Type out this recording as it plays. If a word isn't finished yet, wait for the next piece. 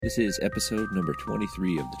This is episode number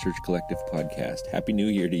 23 of the Church Collective podcast. Happy New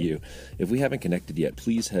Year to you. If we haven't connected yet,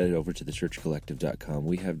 please head over to thechurchcollective.com.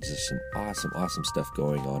 We have just some awesome stuff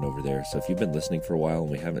going on over there. So if you've been listening for a while and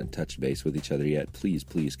we haven't touched base with each other yet, please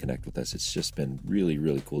connect with us. It's just been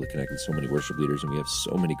really cool to connect with so many worship leaders, and we have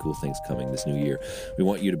so many cool things coming this new year. We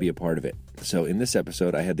want you to be a part of it. So in this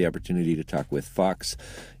episode, I had the opportunity to talk with Fox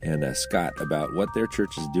and Scott about what their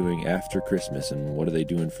church is doing after Christmas and what are they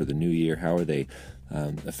doing for the new year. How are they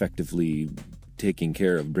effectively taking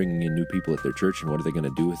care of bringing in new people at their church, and what are they going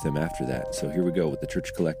to do with them after that? So here we go with the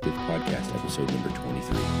Church Collective podcast, episode number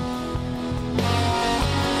 23.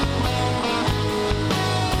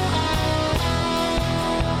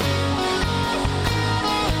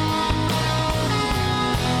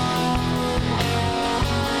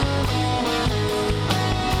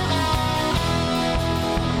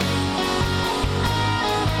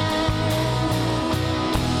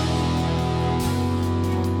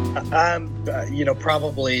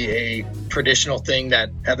 Probably a traditional thing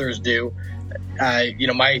that others do.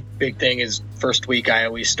 My big thing is first week I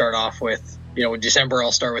always start off with, in December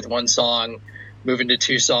I'll start with one song, move into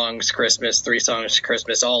 2 songs Christmas, 3 songs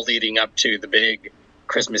Christmas, all leading up to the big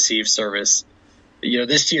Christmas Eve service.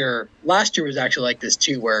 Last year was actually like this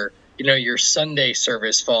too, where, your Sunday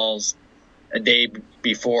service falls a day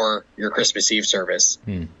before your Christmas Eve service.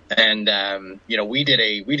 And, we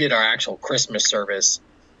did our actual Christmas service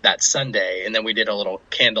that Sunday, and then we did a little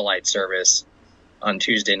candlelight service on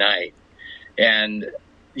Tuesday night. And,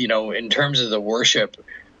 in terms of the worship,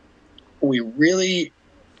 we really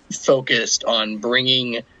focused on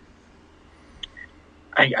bringing,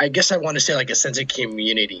 I guess I want to say, like a sense of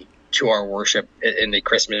community to our worship in the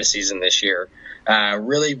Christmas season this year.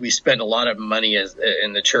 Really, we spent a lot of money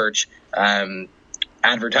in the church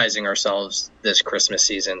advertising ourselves this Christmas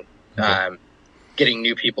season. Okay. Getting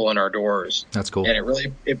new people in our doors. That's cool.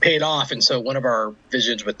 And it paid off. And so one of our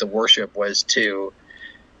visions with the worship was to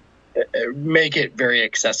make it very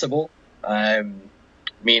accessible,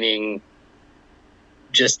 meaning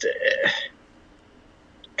just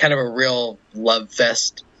kind of a real love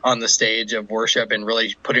fest on the stage of worship and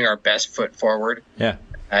really putting our best foot forward. Yeah.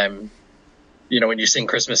 When you sing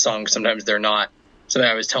Christmas songs, sometimes they're not.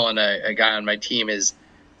 Something I was telling a guy on my team is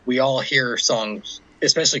we all hear songs,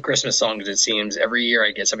 especially Christmas songs, it seems. Every year I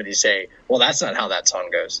get somebody to say, well, that's not how that song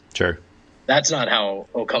goes. Sure. That's not how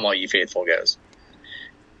 "O Come All Ye Faithful" goes.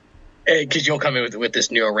 Because you'll come in with this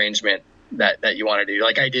new arrangement that you want to do.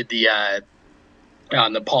 Like I did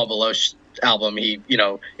on the Paul Veloche album, he,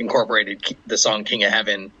 incorporated the song "King of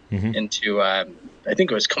Heaven" into, I think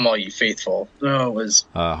it was "Come All Ye Faithful." No, it was...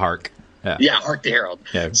 Hark. Yeah, Hark the Herald.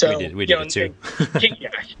 Yeah, so, we did it too.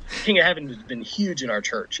 King of Heaven has been huge in our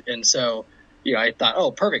church. And so... I thought,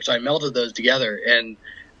 oh, perfect. So I melded those together, and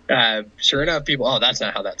sure enough, people, oh, that's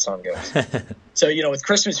not how that song goes. So, with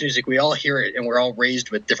Christmas music, we all hear it, and we're all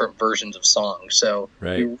raised with different versions of songs. So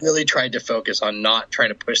right. We really tried to focus on not trying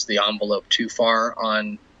to push the envelope too far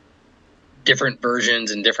on different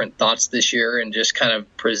versions and different thoughts this year, and just kind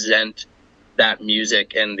of present that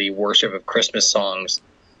music and the worship of Christmas songs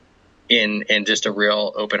in just a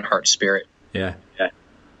real open heart spirit. Yeah.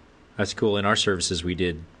 That's cool. In our services, we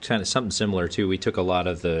did kind of something similar, too. We took a lot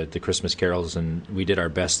of the Christmas carols, and we did our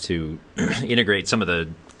best to integrate some of the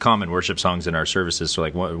common worship songs in our services. So,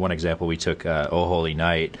 like, one example, we took "O Holy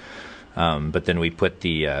Night," but then we put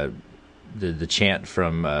the chant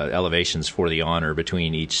from Elevations for the Honor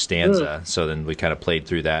between each stanza. So then we kind of played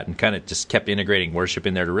through that and kind of just kept integrating worship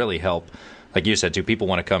in there to really help. Like you said, too, people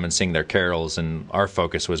want to come and sing their carols, and our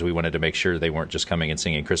focus was we wanted to make sure they weren't just coming and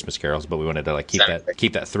singing Christmas carols, but we wanted to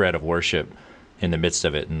keep that thread of worship in the midst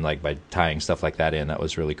of it, and like by tying stuff like that in, that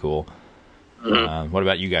was really cool. What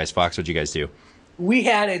about you guys, Fox? What'd you guys do? We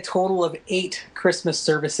had a total of 8 Christmas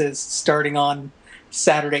services starting on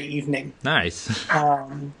Saturday evening. Nice.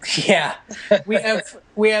 Yeah, we're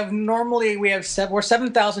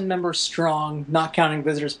 7,000 members strong, not counting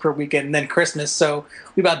visitors per weekend, and then Christmas. So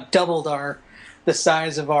we about doubled the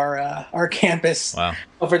size of our campus. Wow.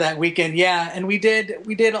 Over that weekend. Yeah, and we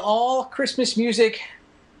did all Christmas music,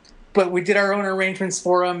 but we did our own arrangements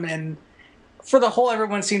for them, and for the whole,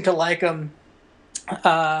 everyone seemed to like them.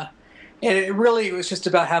 And it was just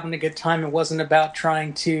about having a good time. It wasn't about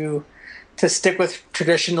trying to stick with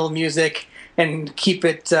traditional music and keep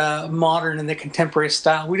it modern in the contemporary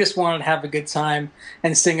style. We just wanted to have a good time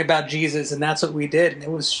and sing about Jesus, and that's what we did. And it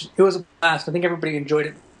was a blast. I think everybody enjoyed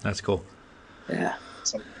it. That's cool. Yeah.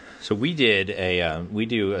 So we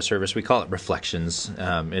do a service. We call it Reflections.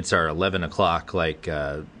 It's our 11 o'clock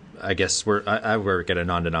I guess I work at a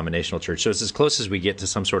non-denominational church, so it's as close as we get to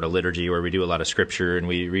some sort of liturgy where we do a lot of scripture and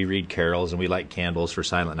we reread carols and we light candles for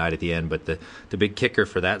Silent Night at the end. But the big kicker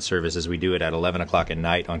for that service is we do it at 11 o'clock at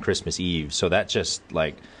night on Christmas Eve. So that just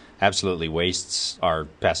like absolutely wastes our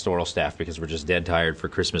pastoral staff because we're just dead tired for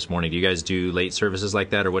Christmas morning. Do you guys do late services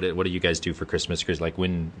like that, or what do you guys do for Christmas? Because like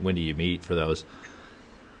when do you meet for those?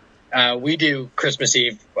 We do Christmas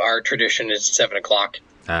Eve. Our tradition is 7 o'clock.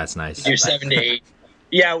 That's nice. We do 7 to 8.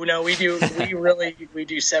 Yeah, no, we do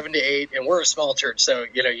 7 to 8, and we're a small church, so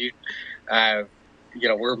we're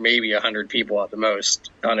maybe 100 people at the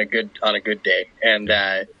most on a good day, and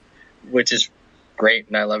which is great,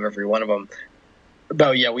 and I love every one of them.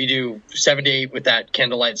 But yeah, we do 7 to 8 with that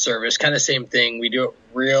candlelight service, kind of same thing. We do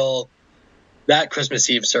it that Christmas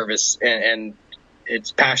Eve service, and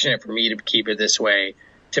it's passionate for me to keep it this way,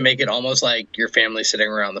 to make it almost like your family sitting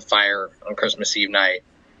around the fire on Christmas Eve night,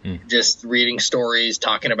 just reading stories,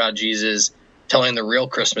 talking about Jesus, telling the real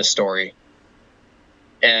Christmas story,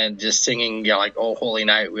 and just singing, like "Oh Holy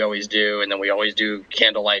Night" we always do, and then we always do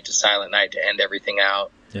 "Candlelight to Silent Night" to end everything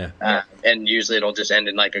out. Yeah. And usually it'll just end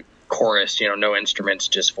in like a chorus, no instruments,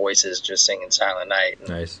 just voices, just singing Silent Night.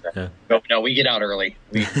 Nice. Yeah. But no, we get out early.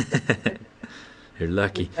 You're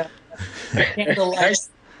lucky.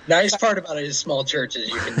 Nice part about a small church is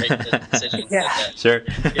you can make the decisions. Yeah. Sure.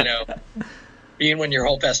 Being when your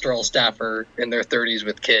whole pastoral staff are in their 30s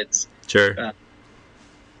with kids. Sure.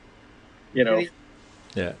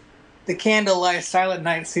 Yeah. The candlelight Silent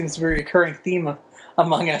Night seems to be a recurring theme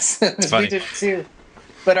among us. We did too.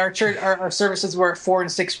 But our church, our services were at 4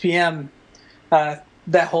 and 6 p.m. That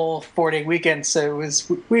whole 4-day weekend. So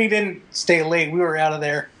we didn't stay late. We were out of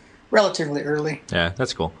there relatively early. Yeah,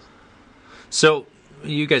 that's cool. So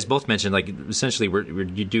you guys both mentioned, like, essentially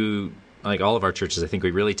you do, like all of our churches, I think we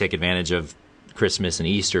really take advantage of Christmas and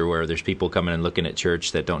Easter, where there's people coming and looking at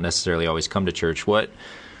church that don't necessarily always come to church. What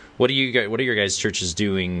are your guys' churches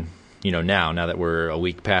doing, now that we're a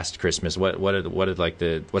week past Christmas? What's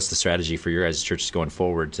the strategy for your guys' churches going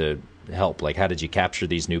forward to help? Like, how did you capture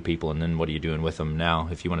these new people, and then what are you doing with them now?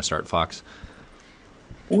 If you want to start, Fox.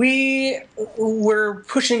 We're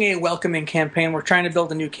pushing a welcoming campaign. We're trying to build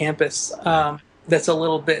a new campus that's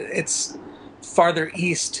it's farther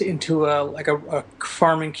east into a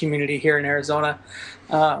farming community here in Arizona.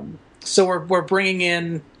 So we're bringing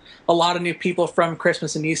in a lot of new people from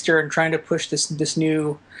Christmas and Easter and trying to push this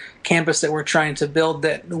new campus that we're trying to build,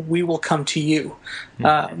 that we will come to you.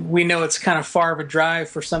 We know it's kind of far of a drive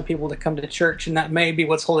for some people to come to church, and that may be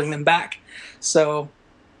what's holding them back. So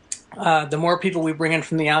the more people we bring in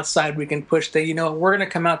from the outside, we can push that, we're going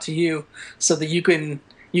to come out to you so that you can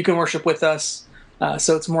worship with us.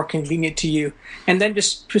 So it's more convenient to you, and then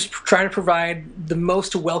just try to provide the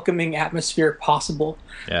most welcoming atmosphere possible,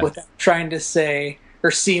 without trying to say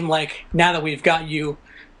or seem like, now that we've got you,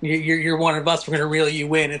 you're one of us, we're going to reel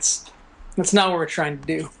you in. It's not what we're trying to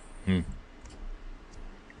do.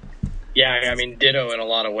 Yeah, I mean, ditto in a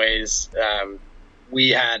lot of ways. We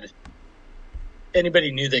had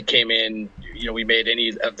anybody new that came in, we made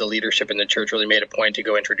any of the leadership in the church really made a point to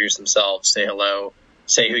go introduce themselves, say hello,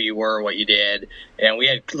 say who you were, what you did. And we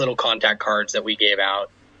had little contact cards that we gave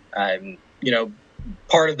out.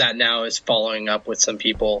 Part of that now is following up with some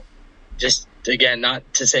people, just again, not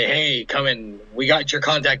to say, hey, come in, we got your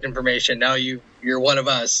contact information, now you're one of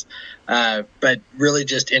us, but really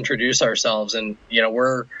just introduce ourselves. And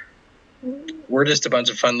we're just a bunch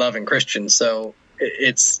of fun-loving Christians, so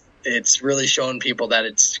it's really showing people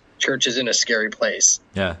that church isn't a scary place.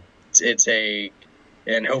 Yeah,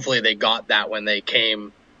 and hopefully they got that when they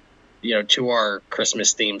came, to our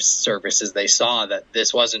Christmas themed services. They saw that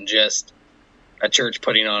this wasn't just a church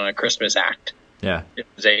putting on a Christmas act. Yeah, it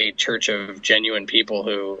was a church of genuine people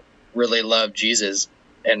who really love Jesus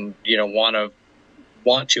and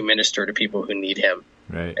want to minister to people who need Him.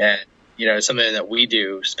 Right. And something that we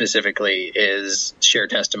do specifically is share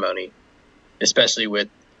testimony, especially with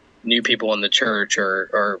new people in the church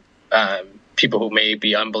or people who may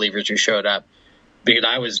be unbelievers who showed up, because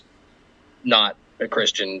I was not a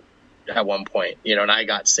Christian at one point, and I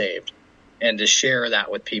got saved. And to share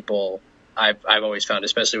that with people, I've always found,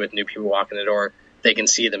 especially with new people walking the door, they can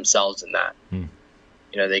see themselves in that.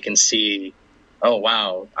 They can see, oh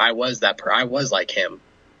wow, I was I was like him,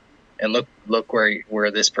 and look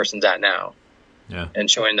where this person's at now. Yeah. And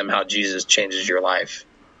showing them how Jesus changes your life.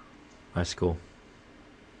 That's cool.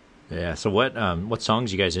 Yeah. So what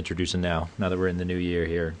songs you guys introducing now that we're in the new year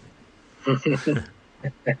here?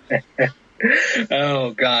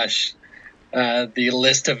 Oh gosh, the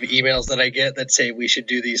list of emails that I get that say we should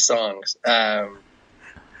do these songs.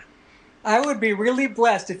 I would be really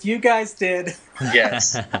blessed if you guys did.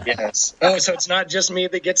 Yes, yes. Oh, so it's not just me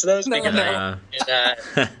that gets those? No, Because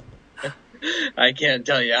no. I can't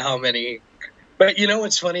tell you how many. But you know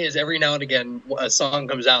what's funny is every now and again a song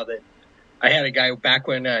comes out that I had a guy back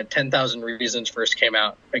when 10,000 Reasons first came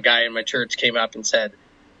out. A guy in my church came up and said,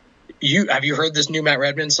 have you heard this new Matt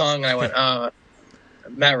Redman song? And I went,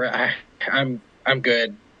 I'm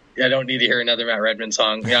good. I don't need to hear another Matt Redman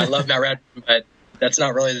song. Yeah, I love Matt Redman, but that's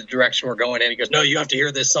not really the direction we're going in. He goes, no, you have to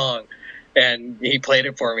hear this song. And he played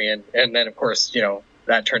it for me. And then, of course,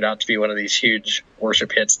 that turned out to be one of these huge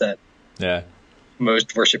worship hits that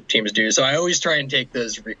most worship teams do. So I always try and take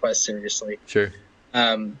those requests seriously. Sure.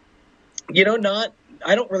 I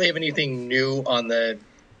don't really have anything new on the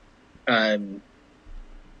kind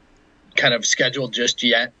of schedule just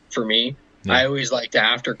yet for me. Yeah. I always like to,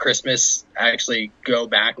 after Christmas, actually go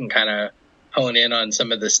back and kind of hone in on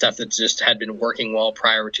some of the stuff that just had been working well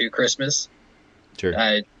prior to Christmas.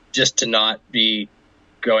 Sure. Just to not be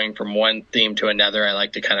going from one theme to another. I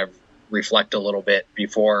like to kind of reflect a little bit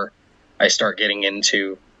before I start getting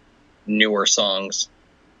into newer songs.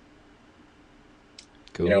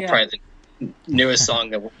 Cool. Probably the newest song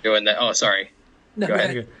that we're doing that. Oh, sorry. No, go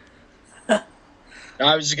ahead.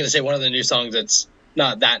 I was just going to say one of the new songs that's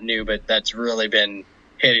not that new, but that's really been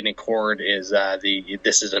hitting a chord is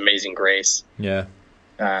This Is Amazing Grace. Yeah.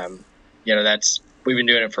 We've been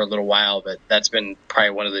doing it for a little while, but that's been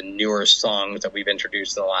probably one of the newer songs that we've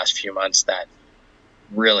introduced in the last few months that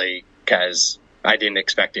really, because I didn't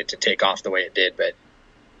expect it to take off the way it did, but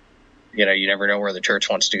you never know where the church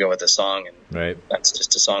wants to go with a song, and right. That's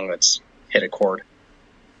just a song that's hit a chord.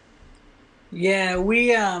 Yeah,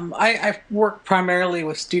 we I work primarily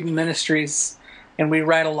with student ministries, and we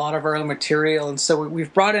write a lot of our own material, and so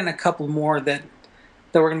we've brought in a couple more that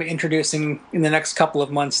we're going to be introducing in the next couple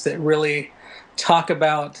of months that really talk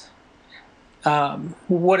about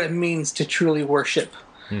what it means to truly worship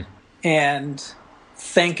and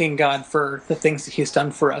thanking God for the things that He's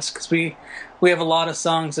done for us. Because we have a lot of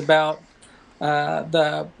songs about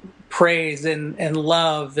the praise and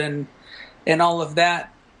love and all of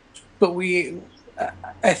that, but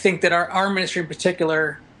I think that our ministry in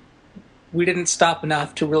particular, we didn't stop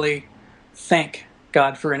enough to really thank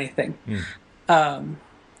God for anything. And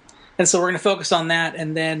so we're going to focus on that,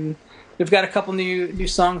 and then we've got a couple new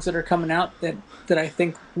songs that are coming out that I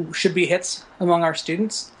think should be hits among our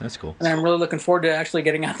students. That's cool. And I'm really looking forward to actually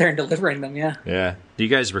getting out there and delivering them, yeah. Yeah. Do you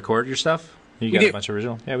guys record your stuff? You got a bunch of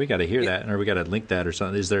original? Yeah, we got to hear that, or we got to link that or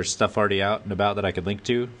something. Is there stuff already out and about that I could link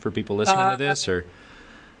to for people listening to this? Or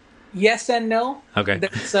yes and no. Okay.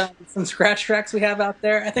 There's some scratch tracks we have out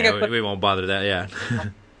there. I think we won't bother that,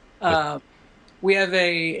 yeah. We have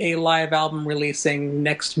a live album releasing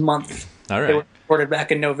next month. All right. They were recorded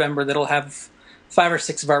back in November. That'll have 5 or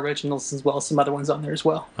 6 of our originals as well as some other ones on there as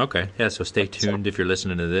well. Okay. Yeah, so stay tuned if you're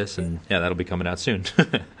listening to this, and that'll be coming out soon.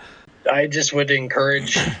 I just would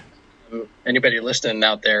encourage anybody listening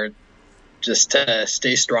out there just to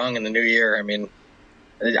stay strong in the new year. I mean,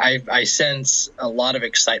 I sense a lot of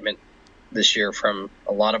excitement this year from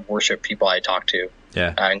a lot of worship people I talk to,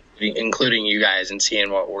 including you guys, and seeing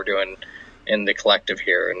what we're doing in the collective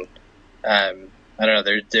here. And I don't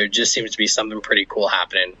know, there just seems to be something pretty cool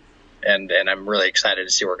happening, and I'm really excited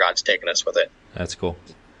to see where God's taking us with it. That's cool.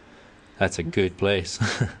 That's a good place.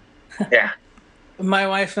 Yeah. My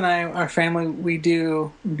wife and I, our family, we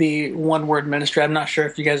do the one word ministry. I'm not sure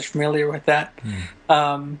if you guys are familiar with that.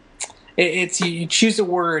 It's you choose a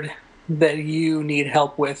word that you need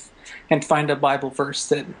help with and find a Bible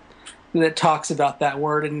verse that talks about that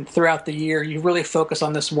word. And throughout the year, you really focus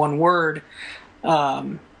on this one word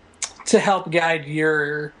to help guide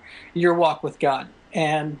your walk with God.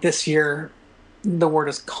 And this year, the word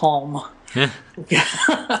is calm.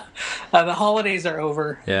 The holidays are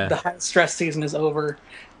over. Yeah. The high stress season is over.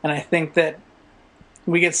 And I think that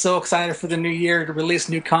we get so excited for the new year to release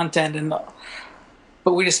new content,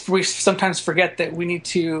 but we sometimes forget that we need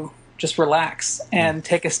to just relax and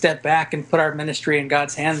take a step back and put our ministry in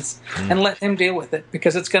God's hands and let Him deal with it,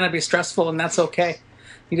 because it's going to be stressful, and that's okay.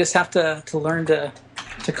 You just have to learn to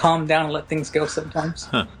calm down and let things go sometimes.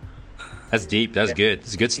 Huh. That's deep. That's good.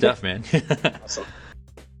 It's good stuff, man. Awesome.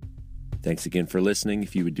 Thanks again for listening.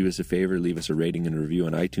 If you would do us a favor, leave us a rating and a review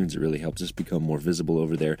on iTunes. It really helps us become more visible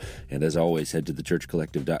over there. And as always, head to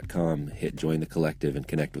thechurchcollective.com, hit join the collective, and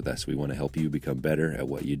connect with us. We want to help you become better at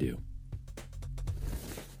what you do.